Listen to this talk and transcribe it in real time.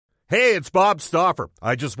Hey, it's Bob Stauffer.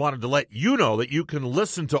 I just wanted to let you know that you can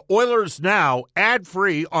listen to Oilers Now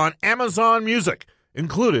ad-free on Amazon Music,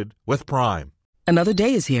 included with Prime. Another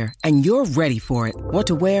day is here, and you're ready for it. What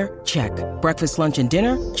to wear? Check. Breakfast, lunch, and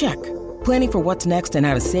dinner? Check. Planning for what's next and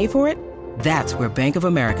how to save for it? That's where Bank of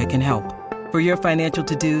America can help. For your financial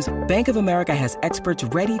to-dos, Bank of America has experts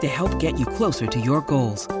ready to help get you closer to your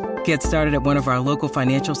goals. Get started at one of our local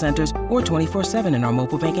financial centers or 24/7 in our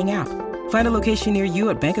mobile banking app. Find a location near you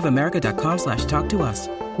at bankofamerica.com/talktous.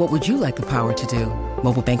 What would you like the power to do?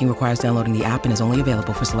 Mobile banking requires downloading the app and is only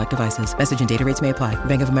available for select devices. Message and data rates may apply.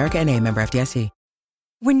 Bank of America N.A., member FDIC.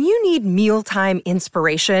 When you need mealtime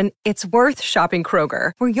inspiration, it's worth shopping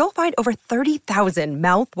Kroger, where you'll find over 30,000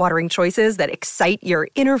 mouth-watering choices that excite your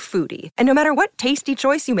inner foodie. And no matter what tasty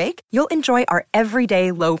choice you make, you'll enjoy our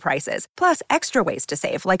everyday low prices, plus extra ways to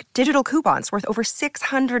save, like digital coupons worth over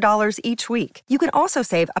 $600 each week. You can also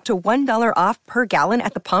save up to $1 off per gallon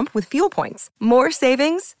at the pump with fuel points. More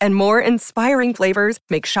savings and more inspiring flavors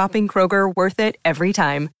make shopping Kroger worth it every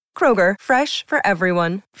time. Kroger, fresh for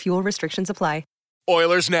everyone. Fuel restrictions apply.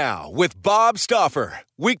 Oilers Now with Bob Stauffer.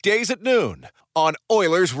 Weekdays at noon on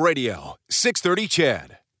Oilers Radio, 630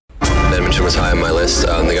 CHED. Edmonton was high on my list.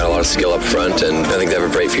 They got a lot of skill up front, and I think they have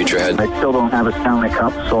a bright future ahead. I still don't have a Stanley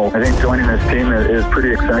Cup, so I think joining this team is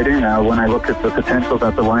pretty exciting when I look at the potential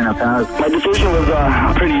that the lineup has. My decision was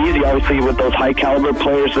pretty easy, obviously, with those high-caliber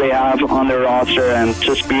players they have on their roster, and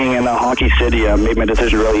just being in a hockey city made my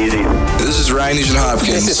decision really easy. This is Ryan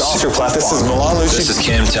Nugent-Hopkins. This is Oscar Platt. This is Milan Lucic. This is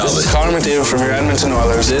Cam Talbot. This is Connor McDavid from your Edmonton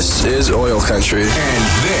Oilers. This is Oil Country. And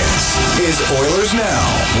this is Oilers Now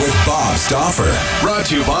with Bob Stauffer. Brought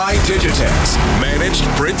to you by Digitex. Managed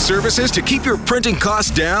print services to keep your printing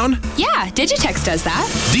costs down? Yeah, Digitex does that.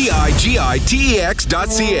 digitex.ca.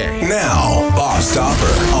 Now, Bob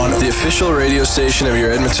Stauffer on the official radio station of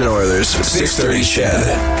your Edmonton Oilers, 630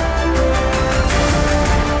 CHED.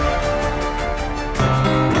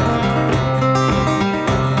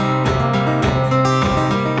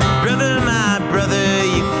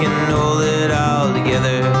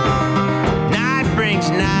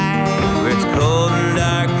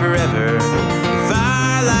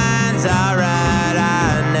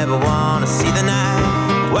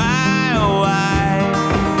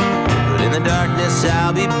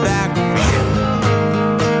 I'll be back with you.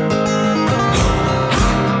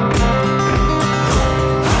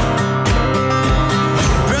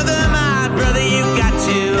 Brother, my brother, you got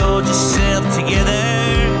to hold yourself together.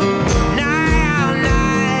 Night on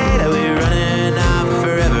night, I'll be running off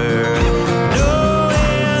forever. No,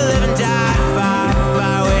 we'll live and die far,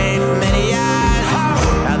 far away from any eyes.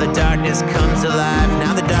 How the darkness comes alive,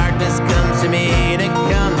 now the darkness comes to me, and it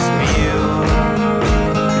comes from you.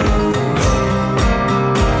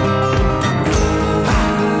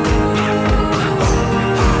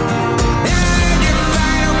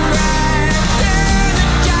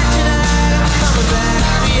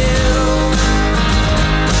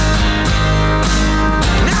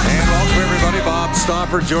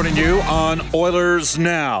 Stauffer joining you on Oilers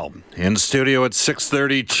Now. In studio at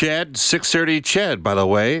 630 CHED. 630 CHED, by the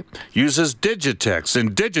way, uses Digitex.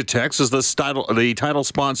 And Digitex is the title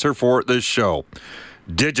sponsor for this show.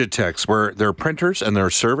 Digitex, where their printers and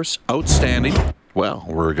their service, outstanding. Well,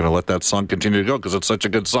 we're going to let that song continue to go because it's such a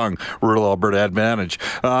good song. Rural Alberta Advantage.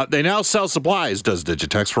 They now sell supplies, does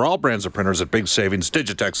Digitex, for all brands of printers at big savings.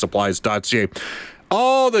 DigitexSupplies.ca.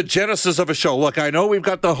 Oh, the genesis of a show. Look, I know we've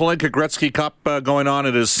got the Hlinka Gretzky Cup going on.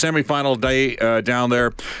 It is semifinal day down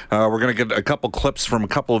there. We're going to get a couple clips from a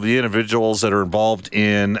couple of the individuals that are involved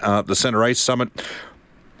in the Center Ice Summit.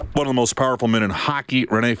 One of the most powerful men in hockey,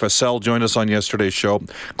 Renee Fassel, joined us on yesterday's show.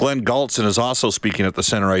 Glenn Gultson is also speaking at the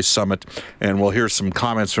Center Ice Summit, and we'll hear some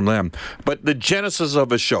comments from them. But the genesis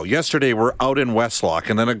of a show. Yesterday, we're out in Westlock,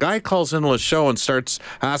 and then a guy calls into the show and starts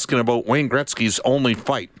asking about Wayne Gretzky's only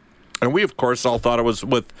fight. And we, of course, all thought it was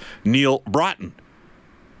with Neil Broughton.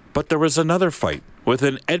 But there was another fight with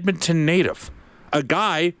an Edmonton native, a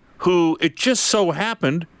guy who, it just so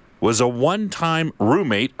happened, was a one-time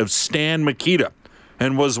roommate of Stan Mikita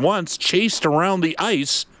and was once chased around the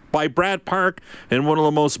ice by Brad Park in one of the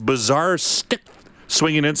most bizarre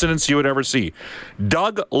stick-swinging incidents you would ever see.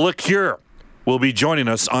 Doug LeCure will be joining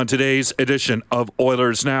us on today's edition of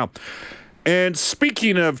Oilers Now. And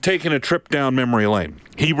speaking of taking a trip down memory lane,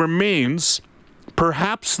 he remains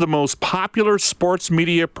perhaps the most popular sports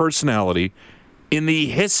media personality in the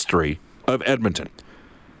history of Edmonton.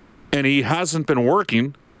 And he hasn't been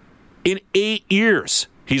working in 8 years.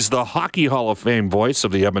 He's the Hockey Hall of Fame voice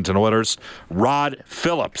of the Edmonton Oilers, Rod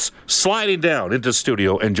Phillips, sliding down into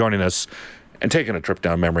studio and joining us. and taking a trip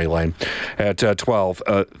down memory lane at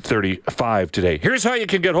 12:35 today. Here's how you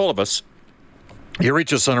can get hold of us. You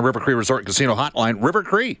reach us on a River Cree Resort Casino hotline, River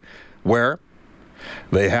Cree, where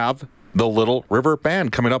they have the Little River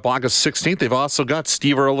Band coming up August 16th. They've also got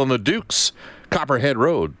Steve Earle and the Dukes, Copperhead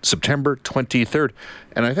Road, September 23rd.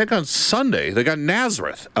 And I think on Sunday, they got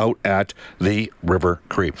Nazareth out at the River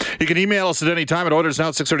Cree. You can email us at any time at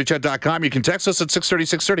OilersNow@630ched.com. You can text us at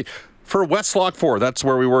 630-630. For Westlock Ford, that's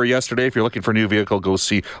where we were yesterday. If you're looking for a new vehicle, go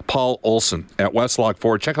see Paul Olson at Westlock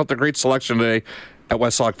Ford. Check out the great selection today at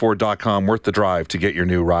westlockford.com. Worth the drive to get your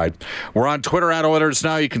new ride. We're on Twitter at Oilers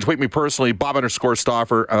Now. You can tweet me personally,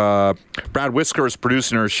 Bob_Stauffer. Brad Whisker is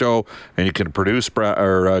producing our show, and you can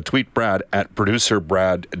tweet Brad at producer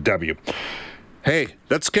Brad W. Hey,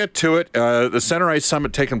 let's get to it. The Center Ice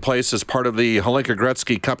Summit taking place as part of the Hlinka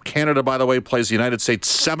Gretzky Cup. Canada, by the way, plays the United States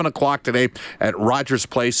 7 o'clock today at Rogers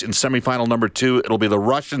Place in semifinal number 2. It'll be the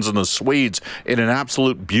Russians and the Swedes in an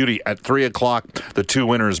absolute beauty at 3 o'clock. The two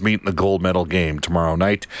winners meet in the gold medal game tomorrow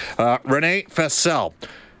night. Rene Fessel,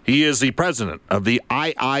 he is the president of the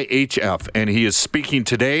IIHF, and he is speaking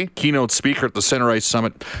today, keynote speaker at the Center Ice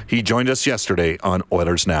Summit. He joined us yesterday on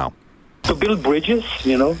Oilers Now. To build bridges,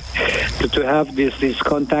 to have this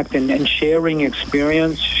contact and sharing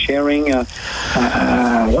experience, sharing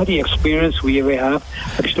what the experience we have.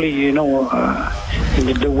 Actually,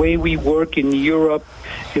 the way we work in Europe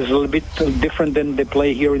is a little bit different than they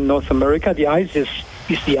play here in North America. The ice is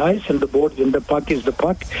the ice, and the board and the puck is the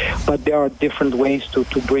puck, but there are different ways to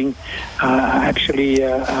bring ice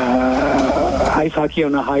hockey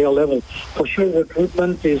on a higher level. For sure,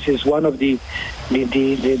 recruitment is one of the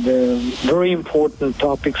very important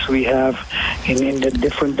topics we have in the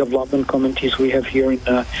different development committees we have here in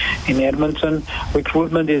Edmonton.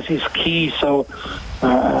 Recruitment is key. So.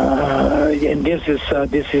 And this is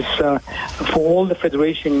for all the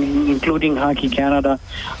federation, including Hockey Canada.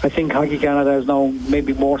 I think Hockey Canada has now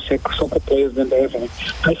maybe more soccer players than they have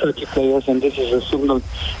ice hockey players, and this is a signal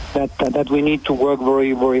that we need to work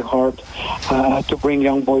very, very hard to bring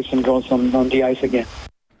young boys and girls on the ice again.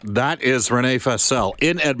 That is Rene Fessel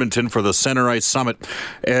in Edmonton for the Center Ice Summit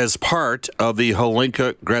as part of the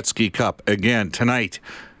Hlinka Gretzky Cup. Again, tonight.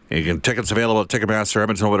 You can tickets available at Ticketmaster,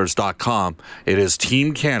 EdmontonOilers.com. It is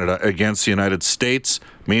Team Canada against the United States.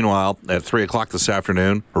 Meanwhile, at 3 o'clock this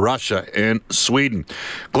afternoon, Russia and Sweden.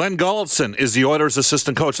 Glenn Gulutzan is the Oilers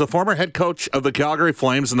assistant coach, the former head coach of the Calgary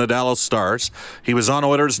Flames and the Dallas Stars. He was on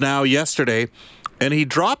Oilers Now yesterday, and he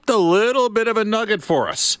dropped a little bit of a nugget for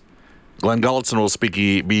us. Glenn Gulutzan will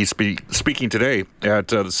be speaking today at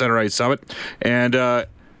the Center Ice Summit. And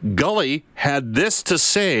Gully had this to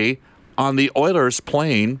say on the Oilers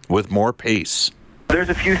playing with more pace. There's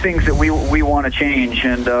a few things that we want to change,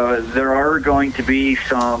 and there are going to be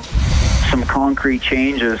some concrete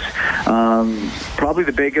changes. Probably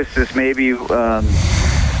the biggest is maybe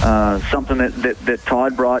something that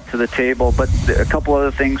Todd brought to the table, but a couple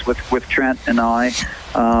other things with Trent and I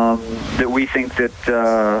that we think that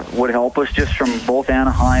would help us just from both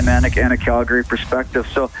Anaheim and a Calgary perspective.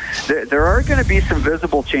 So there are going to be some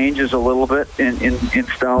visible changes a little bit in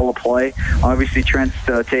style of play. Obviously, Trent's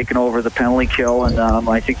taken over the penalty kill, and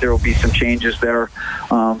I think there will be some changes there.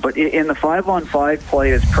 But in the 5-on-5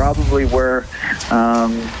 play is probably where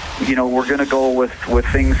we're going to go with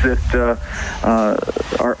things that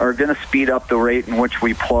are going to speed up the rate in which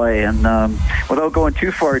we play. And without going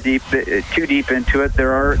too deep into it,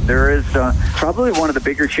 there is probably one of the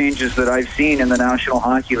bigger changes that I've seen in the National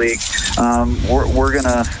Hockey League. We're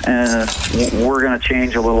gonna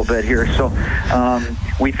change a little bit here. So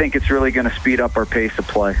we think it's really going to speed up our pace of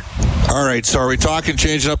play. All right, so are we talking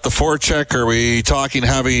changing up the forecheck? Are we talking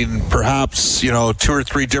having perhaps 2 or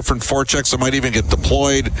 3 different forechecks that might even get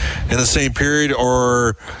deployed in the same period,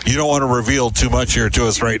 or you don't want to reveal too much here to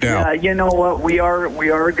us right now? Yeah, you know what, we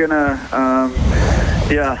are gonna.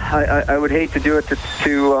 I would hate to do it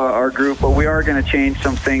to our group, but we are going to change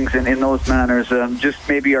some things in those manners. Just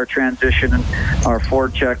maybe our transition and our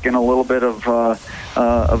forecheck and a little bit of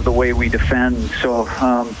the way we defend. So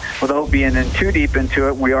without being in too deep into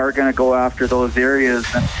it, we are going to go after those areas.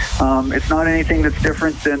 And it's not anything that's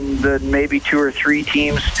different than maybe 2 or 3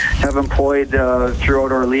 teams have employed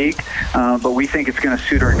throughout our league, but we think it's going to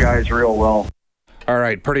suit our guys real well. All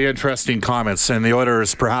right, pretty interesting comments. And the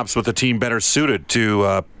Oilers, perhaps with a team better suited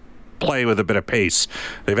to play with a bit of pace.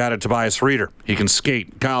 They've added Tobias Reeder. He can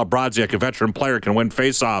skate. Kyle Brodziak, a veteran player, can win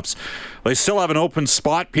faceoffs. They still have an open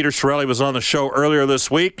spot. Peter Chiarelli was on the show earlier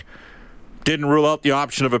this week. Didn't rule out the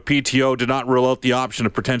option of a PTO. Did not rule out the option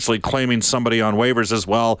of potentially claiming somebody on waivers as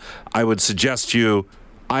well. I would suggest to you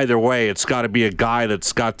either way, it's got to be a guy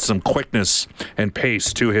that's got some quickness and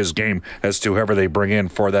pace to his game as to whoever they bring in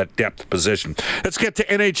for that depth position. Let's get to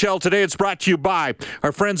NHL today. It's brought to you by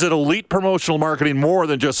our friends at Elite Promotional Marketing, more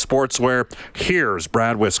than just sportswear. Here's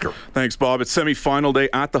Brad Whisker. Thanks, Bob. It's semi-final day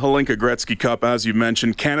at the Hlinka Gretzky Cup. As you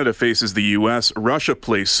mentioned, Canada faces the U.S. Russia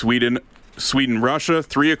plays Sweden, Russia,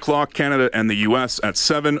 3 o'clock, Canada and the U.S. at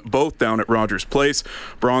 7, both down at Rogers Place.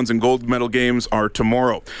 Bronze and gold medal games are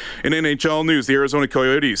tomorrow. In NHL news, the Arizona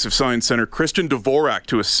Coyotes have signed center Christian Dvorak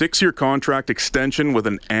to a 6-year contract extension with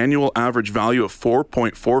an annual average value of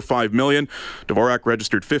 $4.45 million. Dvorak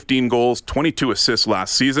registered 15 goals, 22 assists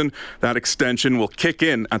last season. That extension will kick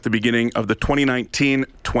in at the beginning of the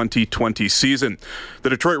 2019-2020 season. The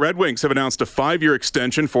Detroit Red Wings have announced a 5-year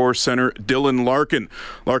extension for center Dylan Larkin.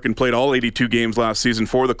 Larkin played all 82 games last season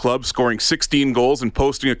for the club, scoring 16 goals and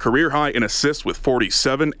posting a career high in assists with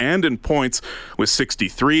 47 and in points with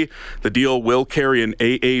 63. The deal will carry an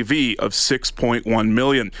AAV of $6.1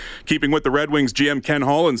 million. Keeping with the Red Wings, GM Ken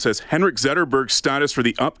Holland says Henrik Zetterberg's status for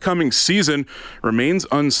the upcoming season remains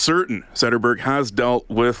uncertain. Zetterberg has dealt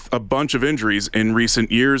with a bunch of injuries in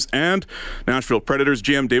recent years, and Nashville Predators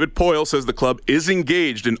GM David Poile says the club is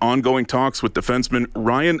engaged in ongoing talks with defenseman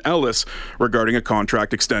Ryan Ellis regarding a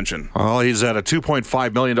contract extension. Well, he's at a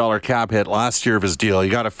 $2.5 million cap hit last year of his deal.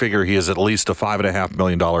 You got to figure he is at least a $5.5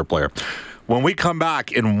 million player. When we come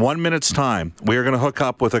back in 1 minute's time, we are going to hook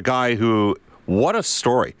up with a guy who, what a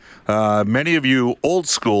story. Many of you old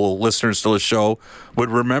school listeners to the show would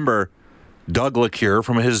remember Doug LeCure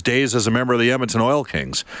from his days as a member of the Edmonton Oil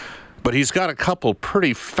Kings. But he's got a couple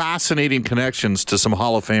pretty fascinating connections to some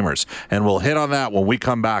Hall of Famers. And we'll hit on that when we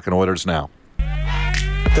come back in Oilers Now.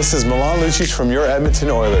 This is Milan Lucic from your Edmonton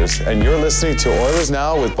Oilers, and you're listening to Oilers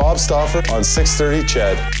Now with Bob Stauffer on 630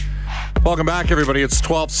 CHED. Welcome back, everybody. It's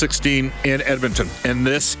 12:16 in Edmonton, and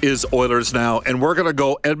this is Oilers Now. And we're going to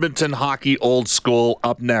go Edmonton hockey old school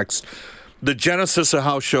up next. The genesis of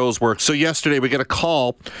how shows work. So yesterday we get a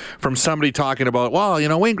call from somebody talking about, well, you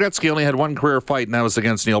know, Wayne Gretzky only had one career fight, and that was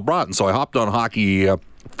against Neil Broughton. So I hopped on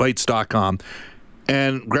hockeyfights.com.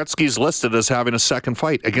 And Gretzky's listed as having a second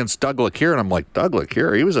fight against Doug LeCure. And I'm like, Doug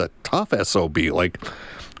LeCure, he was a tough SOB. Like,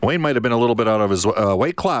 Wayne might have been a little bit out of his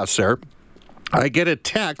weight class there. I get a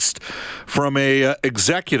text from a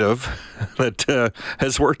executive that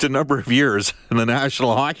has worked a number of years in the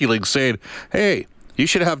National Hockey League saying, hey, you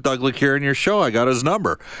should have Doug LeCure in your show. I got his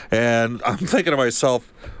number. And I'm thinking to myself,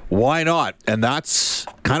 why not? And that's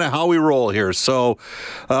kind of how we roll here. So,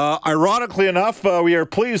 ironically enough, we are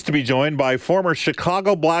pleased to be joined by former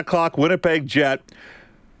Chicago Blackhawk, Winnipeg Jet,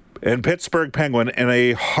 and Pittsburgh Penguin, and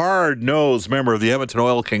a hard-nosed member of the Edmonton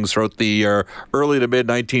Oil Kings throughout the early to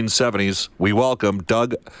mid-1970s. We welcome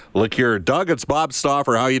Doug LeCure. Doug, it's Bob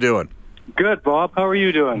Stauffer. How you doing? Good, Bob. How are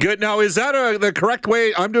you doing? Good. Now, is that the correct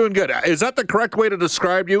way? I'm doing good. Is that the correct way to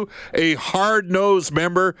describe you? A hard-nosed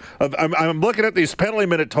member of... I'm looking at these penalty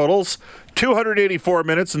minute totals. 284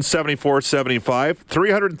 minutes in 74-75.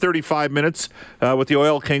 335 minutes with the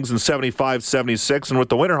Oil Kings in 75-76. And with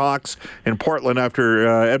the Winterhawks in Portland after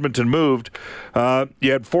Edmonton moved,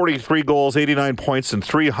 you had 43 goals, 89 points, and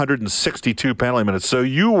 362 penalty minutes. So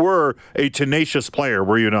you were a tenacious player,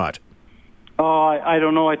 were you not? Oh, I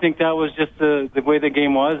don't know. I think that was just the way the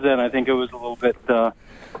game was then. I think it was a little bit,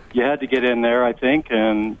 you had to get in there, I think,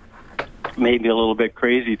 and maybe a little bit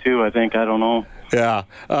crazy, too, I think. I don't know. Yeah.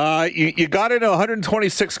 You got into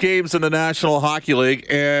 126 games in the National Hockey League,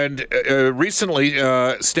 and recently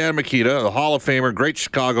Stan Mikita, the Hall of Famer, great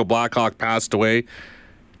Chicago Blackhawk, passed away.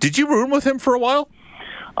 Did you room with him for a while?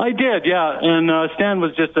 I did, yeah. And Stan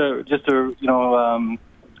was just a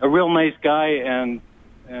real nice guy, and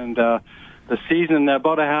the season,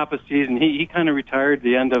 about a half a season, he kind of retired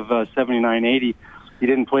the end of 79-80. He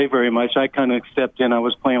didn't play very much. I kind of stepped in. I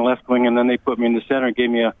was playing left wing, and then they put me in the center and gave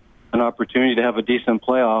me an opportunity to have a decent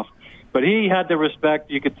playoff. But he had the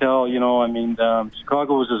respect, you could tell.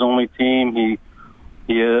 Chicago was his only team. He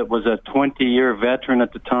was a 20-year veteran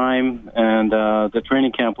at the time, and the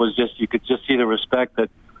training camp was you could just see the respect that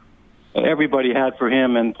everybody had for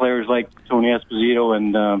him, and players like Tony Esposito.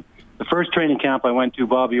 And the first training camp I went to,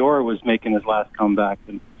 Bobby Orr was making his last comeback,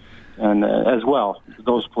 and as well,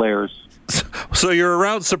 those players. So you're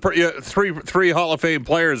around three Hall of Fame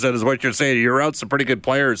players, that is what you're saying. You're around some pretty good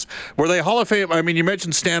players. Were they Hall of Fame? I mean, you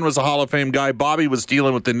mentioned Stan was a Hall of Fame guy. Bobby was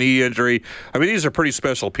dealing with the knee injury. I mean, these are pretty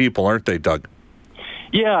special people, aren't they, Doug?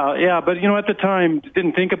 Yeah, but, at the time,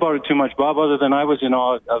 didn't think about it too much, Bob, other than I was in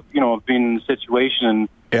awe of being in the situation.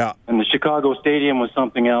 Yeah. And the Chicago Stadium was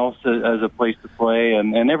something else as a place to play,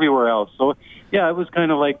 and everywhere else. So, yeah, it was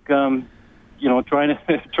kind of like trying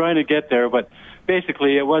to get there, but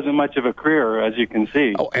basically it wasn't much of a career, as you can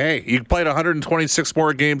see. Oh, hey, you played 126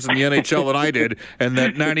 more games in the NHL than I did, and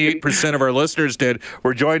that 98% of our listeners did.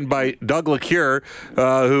 We're joined by Doug LeCure,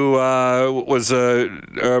 who was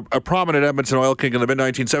a prominent Edmonton Oil King in the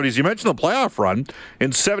mid-1970s. You mentioned the playoff run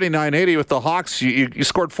in 79-80 with the Hawks. You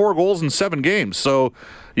scored 4 goals in 7 games, so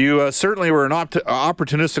you certainly were an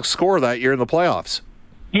opportunistic scorer that year in the playoffs.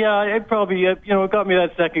 Yeah, it probably, it got me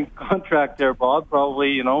that second contract there, Bob,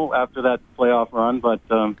 probably, after that playoff run. But,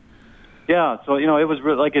 yeah, so, it was,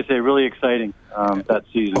 like I say, really exciting that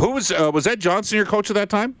season. Who was Ed Johnson your coach at that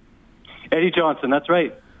time? Eddie Johnson, that's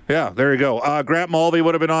right. Yeah, there you go. Grant Mulvey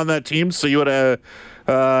would have been on that team, so you would have,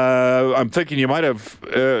 I'm thinking you might have...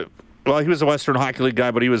 well, he was a Western Hockey League guy,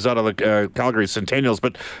 but he was out of the Calgary Centennials.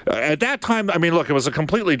 But at that time, I mean, look, it was a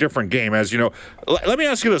completely different game, as you know. Let me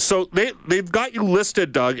ask you this. So they've got you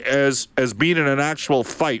listed, Doug, as being in an actual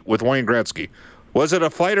fight with Wayne Gretzky. Was it a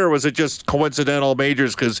fight, or was it just coincidental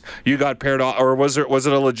majors because you got paired off, or was it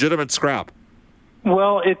a legitimate scrap?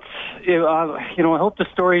 Well, I hope the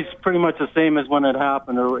story's pretty much the same as when it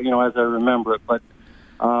happened, or, as I remember it. But,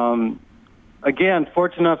 again,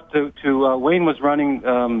 fortunate enough to Wayne was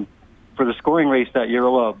running for the scoring race that year,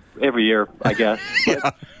 well, every year, I guess.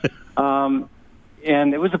 Yeah.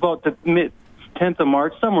 And it was about the 10th of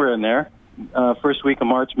March, somewhere in there, first week of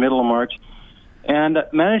March, middle of March, and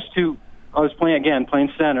managed to. I was playing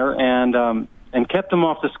center, and kept him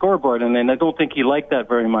off the scoreboard. And I don't think he liked that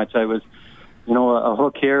very much. I was, a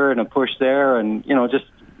hook here and a push there, and just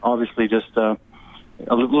obviously just a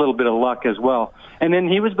little bit of luck as well. And then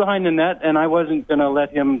he was behind the net, and I wasn't going to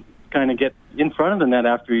let him kind of get in front of the net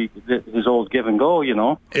after his old give and go,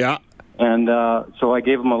 Yeah. And so I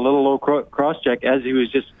gave him a little low cross check as he was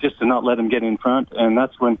just to not let him get in front, and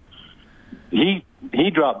that's when he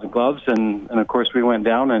dropped the gloves, and of course we went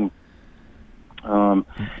down, and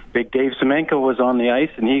Big Dave Semenko was on the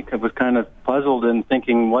ice, and he was kind of puzzled and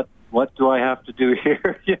thinking, what do I have to do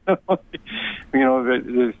here?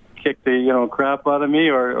 Kick the crap out of me,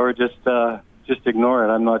 or just ignore it.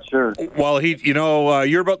 I'm not sure. Well,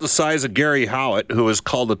 you're about the size of Gary Howitt, who was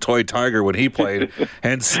called the Toy Tiger when he played.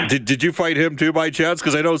 And did you fight him too by chance?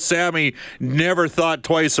 Because I know Sammy never thought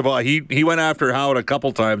twice about. He went after Howitt a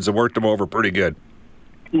couple times and worked him over pretty good.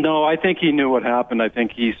 No, I think he knew what happened. I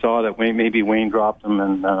think he saw that maybe Wayne dropped him,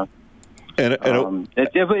 and but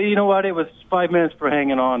you know what? It was 5 minutes for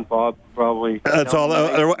hanging on, Bob. Probably. That's all.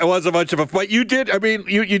 It wasn't much of a fight. You did. I mean,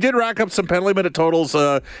 you did rack up some penalty minute totals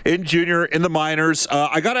in junior, in the minors.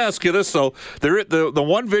 I got to ask you this though: the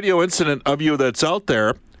one video incident of you that's out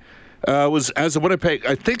there was as a Winnipeg.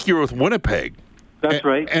 I think you were with Winnipeg. That's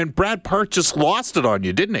right. And Brad Park just lost it on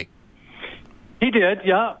you, didn't he? He did.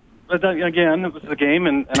 Yeah. But again, it was the game,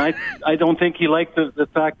 and I don't think he liked the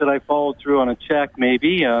fact that I followed through on a check,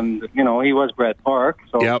 maybe. And he was Brett Park,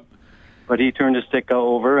 so. Yep. But he turned his stick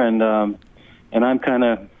over, and I'm kind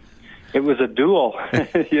of. It was a duel,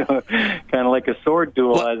 kind of like a sword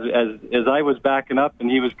duel, as I was backing up and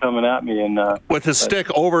he was coming at me, and with his stick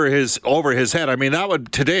over his head. I mean, that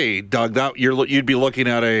would today, Doug. You'd be looking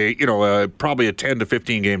at probably a 10 to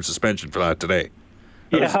 15 game suspension for that today.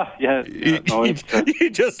 Yeah. You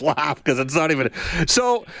just laugh because it's not even.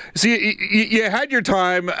 So you had your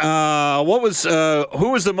time. Who was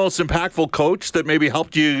the most impactful coach that maybe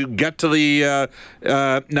helped you get to the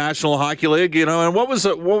National Hockey League? And what was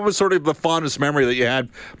sort of the fondest memory that you had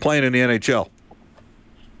playing in the NHL?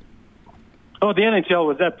 Oh, the NHL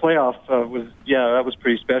was that playoff. That was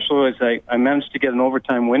pretty special. I managed to get an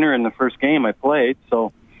overtime winner in the first game I played.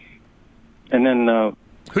 So, and then.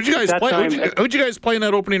 Who'd you guys play? Who'd you guys play in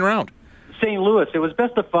that opening round? St. Louis. It was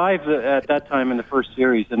best of 5 at that time in the first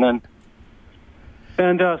series, and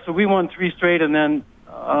so we won 3 straight, and then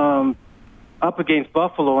up against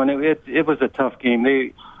Buffalo, and it was a tough game.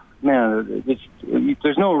 There's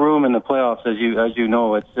no room in the playoffs, as you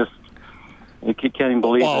know. It's just. You can't even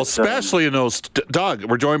believe it. Well, especially in those, Doug,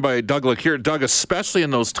 we're joined by Doug LeCure. Doug, especially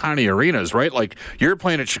in those tiny arenas, right? Like, you're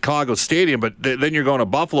playing at Chicago Stadium, but then you're going to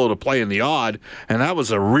Buffalo to play in the Odd, and that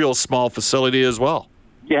was a real small facility as well.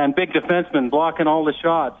 Yeah, and big defensemen blocking all the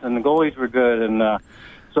shots, and the goalies were good. And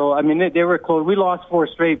so, I mean, they were close. We lost 4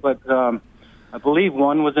 straight, but I believe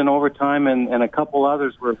one was in overtime, and a couple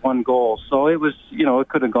others were 1 goal. So it was, it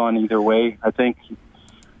could have gone either way, I think.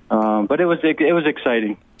 But it was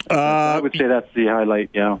exciting. I would say that's the highlight,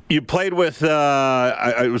 yeah. You played with,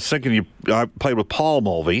 I was thinking I played with Paul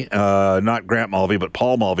Mulvey, not Grant Mulvey, but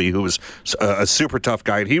Paul Mulvey, who was a super tough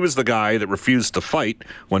guy. And he was the guy that refused to fight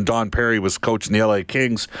when Don Perry was coaching the LA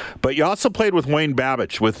Kings. But you also played with Wayne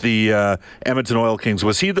Babich with the Edmonton Oil Kings.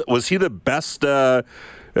 Was he the best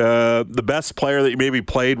the best player that you maybe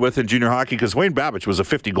played with in junior hockey? Because Wayne Babbage was a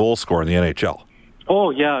 50-goal scorer in the NHL.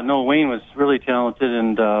 Oh, yeah. No, Wayne was really talented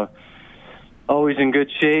and always in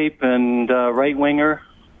good shape and right winger.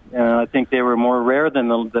 I think they were more rare than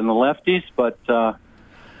the lefties, but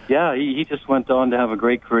yeah, he just went on to have a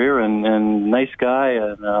great career and nice guy,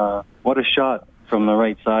 and what a shot from the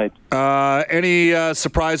right side. Any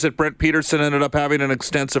surprise that Brent Peterson ended up having an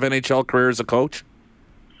extensive NHL career as a coach?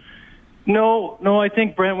 No, I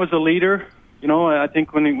think Brent was a leader. I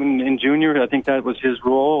think when in junior, I think that was his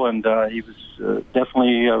role, and he was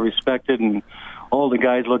definitely respected, and all the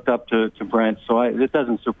guys looked up to Brent, so it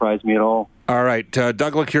doesn't surprise me at all. All right, Doug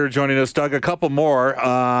LeCure joining us. Doug, a couple more.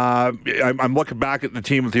 I'm looking back at the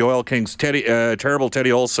team with the Oil Kings. Terrible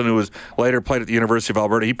Teddy Olson, who was later played at the University of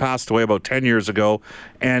Alberta. He passed away about 10 years ago.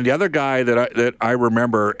 And the other guy that I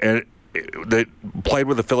remember that played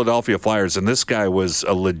with the Philadelphia Flyers, and this guy was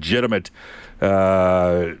a legitimate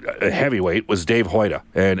heavyweight, was Dave Hoyda.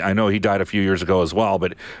 And I know he died a few years ago as well,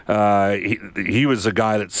 but he was a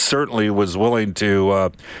guy that certainly was willing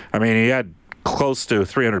to, he had close to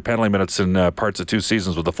 300 penalty minutes in parts of 2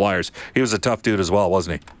 seasons with the Flyers. He was a tough dude as well,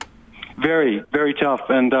 wasn't he? Very, very tough.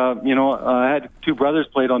 And, I had 2 brothers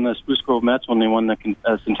played on the Spruce Grove Mets when they won the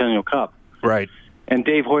Centennial Cup. Right. And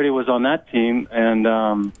Dave Hoyda was on that team, and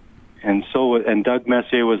Doug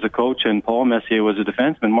Messier was the coach, and Paul Messier was a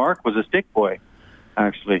defenseman. Mark was a stick boy,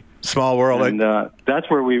 actually. Small world. And that's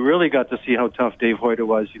where we really got to see how tough Dave Hoyda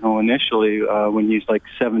was, initially when he was like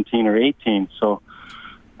 17 or 18. So,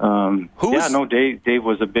 Dave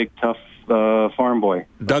was a big, tough farm boy.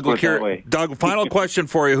 Doug LeCure. Doug, final question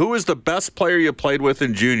for you. Who was the best player you played with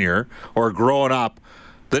in junior or growing up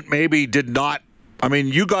that maybe did not?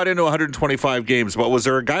 You got into 125 games, but was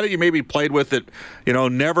there a guy that you maybe played with that,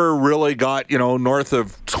 never really got, north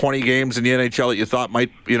of 20 games in the NHL that you thought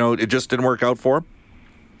might, it just didn't work out for him?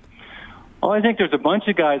 Oh, I think there's a bunch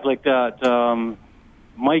of guys like that.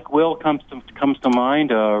 Mike Will comes to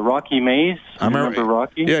mind. Rocky Mays. I remember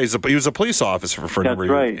Rocky. Yeah, he was a police officer for a number of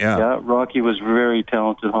years. That's right. Yeah, Rocky was a very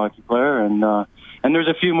talented hockey player, and there's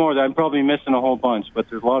a few more that I'm probably missing a whole bunch, but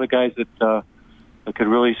there's a lot of guys that could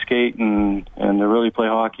really skate and really play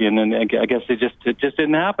hockey, and then I guess it just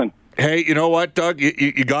didn't happen. Hey, you know what, Doug?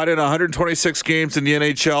 You got in 126 games in the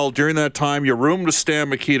NHL. During that time, you roomed with Stan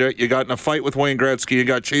Mikita. You got in a fight with Wayne Gretzky. You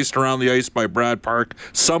got chased around the ice by Brad Park.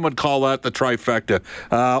 Some would call that the trifecta.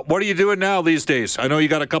 What are you doing now these days? I know you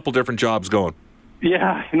got a couple different jobs going.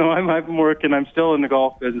 Yeah, I'm working. I'm still in the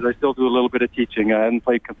golf business. I still do a little bit of teaching. I hadn't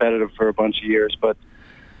played competitive for a bunch of years, but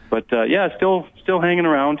still hanging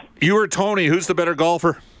around. You or Tony, who's the better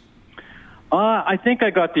golfer? I think I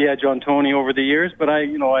got the edge on Tony over the years, but I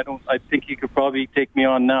think he could probably take me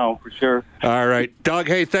on now for sure. All right, Doug.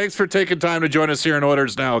 Hey, thanks for taking time to join us here in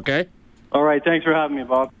Oilers Now. Okay. All right, thanks for having me,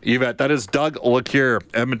 Bob. You bet. That is Doug LeCure,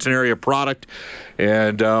 Edmonton area product.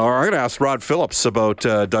 And I'm going to ask Rod Phillips about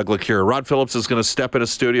Doug LeCure. Rod Phillips is going to step in a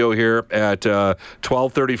studio here at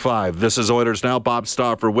 12:35. This is Oilers Now. Bob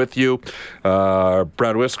Stauffer with you.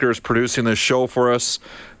 Brad Whisker is producing this show for us.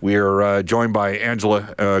 We are joined by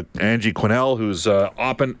Angie Quinnell, who's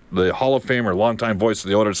Oppen, the Hall of Famer, longtime voice of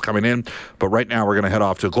the Oilers, coming in. But right now we're going to head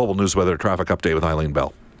off to a global news weather traffic update with Eileen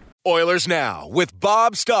Bell. Oilers Now with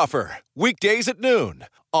Bob Stauffer. Weekdays at noon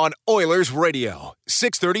on Oilers Radio,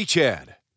 630 CHED.